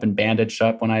banged up and bandaged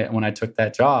up when I took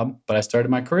that job, but I started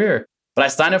my career. But I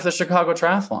signed up for the Chicago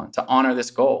Triathlon to honor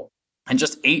this goal. And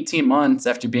just 18 months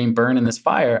after being burned in this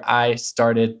fire, I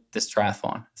started this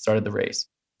triathlon, started the race,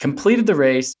 completed the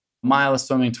race, a mile of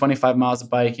swimming, 25 miles of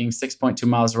biking, 6.2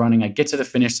 miles of running. I get to the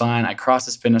finish line. I cross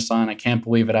this finish line. I can't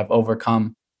believe it. I've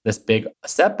overcome this big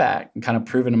setback and kind of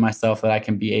proven to myself that I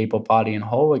can be able-bodied and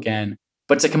whole again.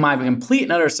 But to my complete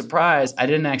and utter surprise, I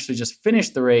didn't actually just finish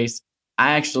the race.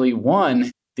 I actually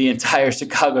won the entire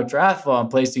Chicago Triathlon,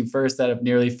 placing first out of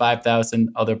nearly 5,000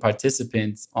 other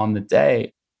participants on the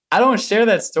day. I don't share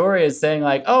that story as saying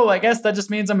like, oh, I guess that just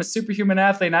means I'm a superhuman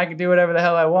athlete and I can do whatever the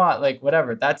hell I want. Like,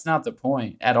 whatever. That's not the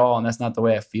point at all. And that's not the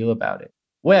way I feel about it.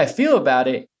 The way I feel about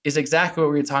it is exactly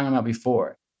what we were talking about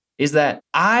before, is that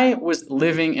I was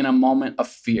living in a moment of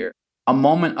fear, a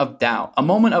moment of doubt, a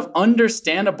moment of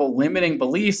understandable limiting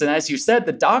beliefs. And as you said,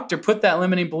 the doctor put that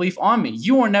limiting belief on me.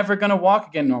 You are never going to walk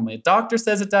again normally. A doctor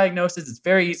says a diagnosis. It's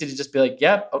very easy to just be like,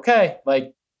 yep, okay,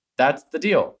 like that's the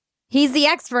deal. He's the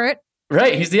expert.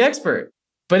 Right, he's the expert.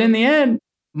 But in the end,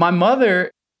 my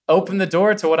mother opened the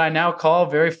door to what I now call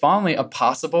very fondly a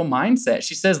possible mindset.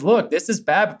 She says, look, this is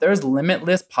bad, but there's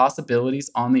limitless possibilities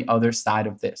on the other side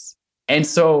of this. And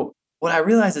so what I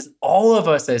realize is all of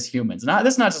us as humans,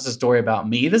 this is not just a story about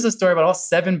me, this is a story about all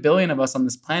 7 billion of us on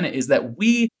this planet, is that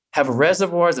we have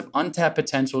reservoirs of untapped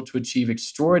potential to achieve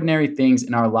extraordinary things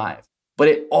in our life. But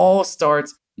it all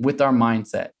starts with our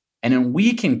mindset. And then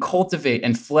we can cultivate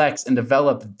and flex and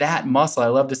develop that muscle. I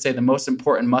love to say the most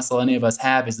important muscle any of us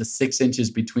have is the 6 inches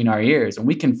between our ears. And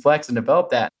we can flex and develop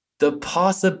that. The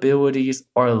possibilities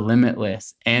are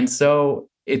limitless. And so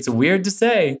it's weird to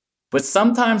say, but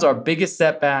sometimes our biggest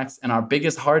setbacks and our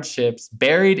biggest hardships,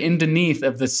 buried underneath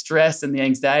of the stress and the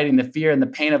anxiety and the fear and the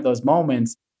pain of those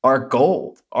moments, are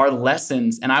gold, are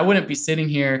lessons. And I wouldn't be sitting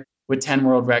here with 10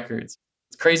 world records.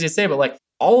 It's crazy to say, but like,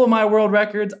 all of my world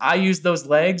records, I used those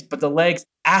legs, but the legs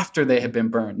after they had been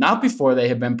burned, not before they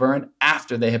had been burned,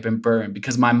 after they had been burned,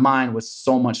 because my mind was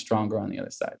so much stronger on the other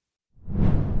side.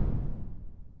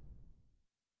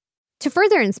 To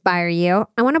further inspire you,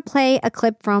 I want to play a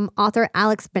clip from author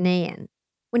Alex Banayan.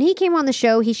 When he came on the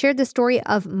show, he shared the story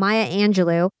of Maya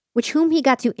Angelou, whom he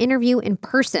got to interview in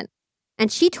person.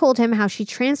 And she told him how she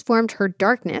transformed her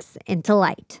darkness into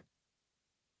light.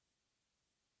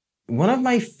 One of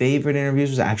my favorite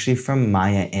interviews was actually from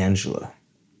Maya Angelou.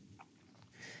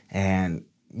 And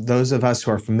those of us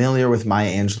who are familiar with Maya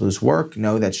Angelou's work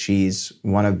know that she's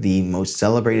one of the most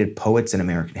celebrated poets in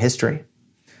American history.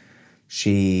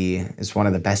 She is one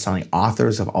of the best-selling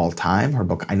authors of all time. Her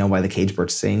book, I Know Why the Caged Bird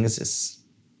Sings, is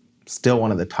still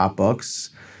one of the top books.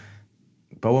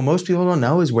 But what most people don't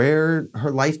know is where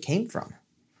her life came from.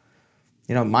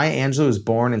 You know, Maya Angelou was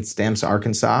born in Stamps,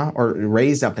 Arkansas, or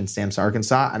raised up in Stamps,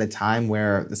 Arkansas, at a time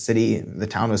where the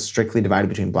town was strictly divided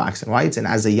between blacks and whites. And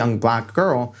as a young black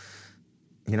girl,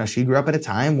 she grew up at a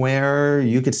time where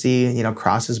you could see,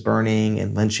 crosses burning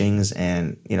and lynchings,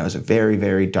 and, it was a very,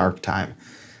 very dark time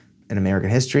in American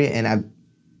history. And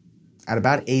at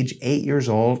about age 8 years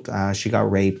old, she got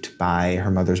raped by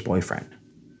her mother's boyfriend.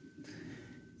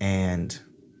 And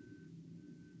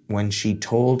when she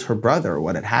told her brother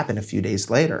what had happened a few days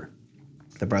later,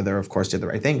 the brother, of course, did the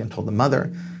right thing and told the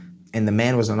mother. And the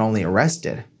man was not only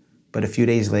arrested, but a few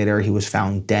days later, he was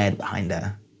found dead behind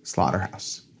a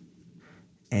slaughterhouse.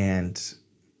 And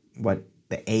what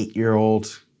the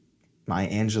 8-year-old Maya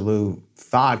Angelou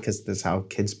thought, because this is how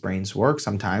kids' brains work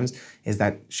sometimes, is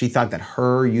that she thought that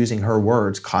her using her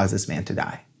words caused this man to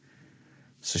die.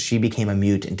 So she became a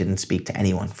mute and didn't speak to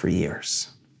anyone for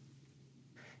years.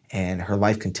 And her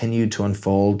life continued to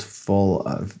unfold full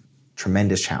of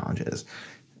tremendous challenges.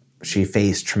 She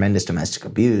faced tremendous domestic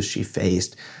abuse. She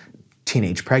faced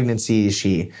teenage pregnancies.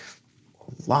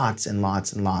 Lots and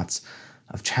lots and lots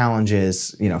of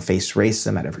challenges, faced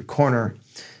racism at every corner.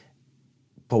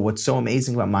 But what's so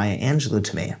amazing about Maya Angelou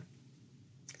to me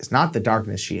is not the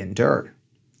darkness she endured.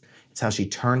 It's how she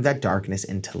turned that darkness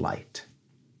into light.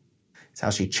 It's how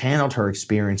she channeled her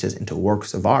experiences into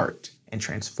works of art and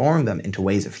transformed them into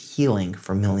ways of healing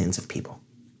for millions of people.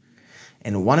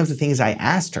 And one of the things I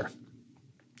asked her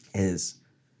is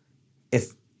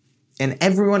and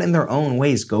everyone in their own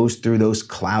ways goes through those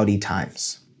cloudy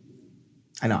times.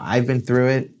 I know I've been through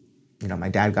it. My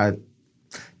dad got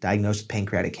diagnosed with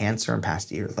pancreatic cancer and passed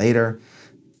a year later.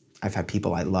 I've had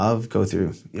people I love go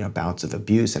through, bouts of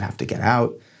abuse and have to get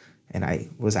out. And I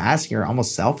was asking her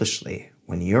almost selfishly,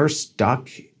 when you're stuck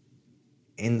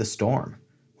in the storm,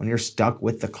 when you're stuck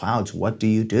with the clouds, what do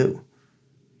you do?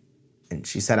 And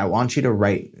she said, I want you to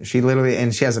write.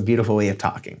 And she has a beautiful way of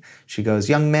talking. She goes,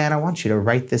 young man, I want you to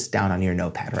write this down on your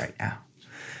notepad right now.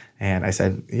 And I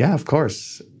said, yeah, of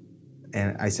course.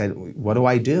 And I said, what do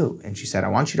I do? And she said, I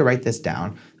want you to write this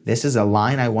down. This is a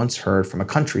line I once heard from a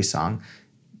country song,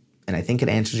 and I think it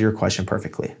answers your question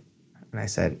perfectly. And I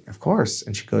said, of course.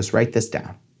 And she goes, write this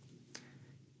down.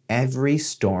 Every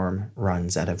storm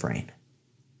runs out of rain.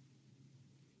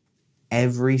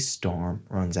 Every storm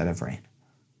runs out of rain.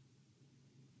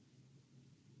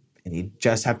 And you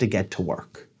just have to get to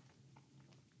work.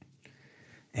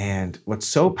 And what's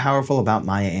so powerful about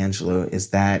Maya Angelou is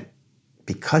that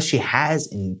because she had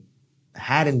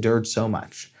endured so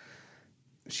much,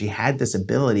 she had this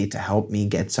ability to help me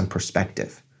get some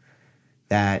perspective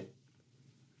that,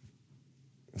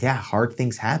 hard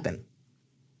things happen,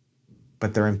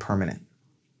 but they're impermanent.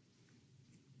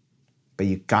 But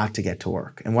you got to get to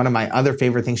work. And one of my other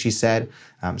favorite things she said,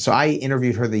 so I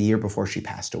interviewed her the year before she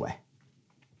passed away.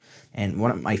 And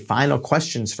one of my final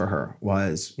questions for her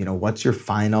was, what's your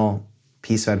final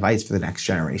piece of advice for the next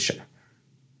generation?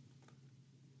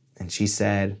 And she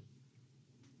said,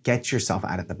 get yourself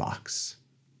out of the box.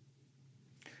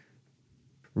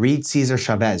 Read Cesar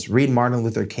Chavez, read Martin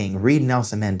Luther King, read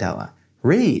Nelson Mandela.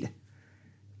 Read.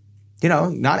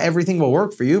 Not everything will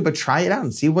work for you, but try it out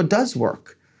and see what does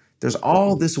work. There's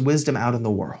all this wisdom out in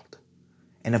the world.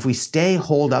 And if we stay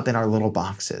holed up in our little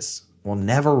boxes, we'll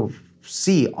never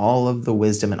see all of the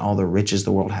wisdom and all the riches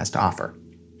the world has to offer.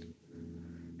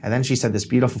 And then she said this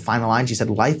beautiful final line. She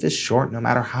said, life is short no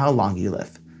matter how long you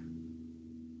live.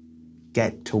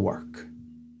 Get to work.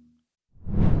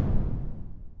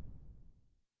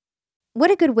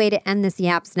 What a good way to end this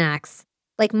YAPSnacks.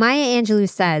 Like Maya Angelou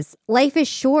says, life is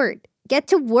short. Get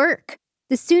to work.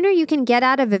 The sooner you can get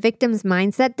out of a victim's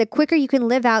mindset, the quicker you can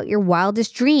live out your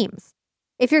wildest dreams.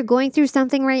 If you're going through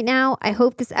something right now, I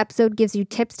hope this episode gives you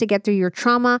tips to get through your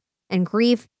trauma and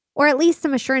grief, or at least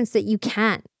some assurance that you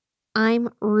can. I'm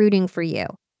rooting for you.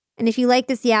 And if you like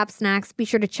this YAPSnacks, be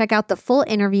sure to check out the full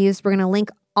interviews. We're going to link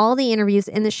all the interviews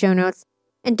in the show notes.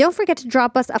 And don't forget to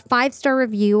drop us a 5-star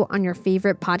review on your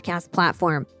favorite podcast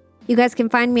platform. You guys can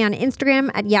find me on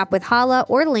Instagram at Yap with Hala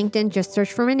or LinkedIn. Just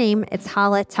search for my name. It's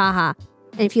Hala Taha.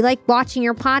 And if you like watching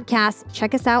your podcasts,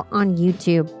 check us out on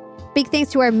YouTube. Big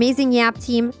thanks to our amazing Yap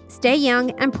team. Stay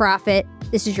young and profit.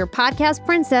 This is your podcast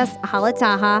princess, Hala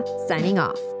Taha, signing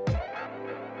off.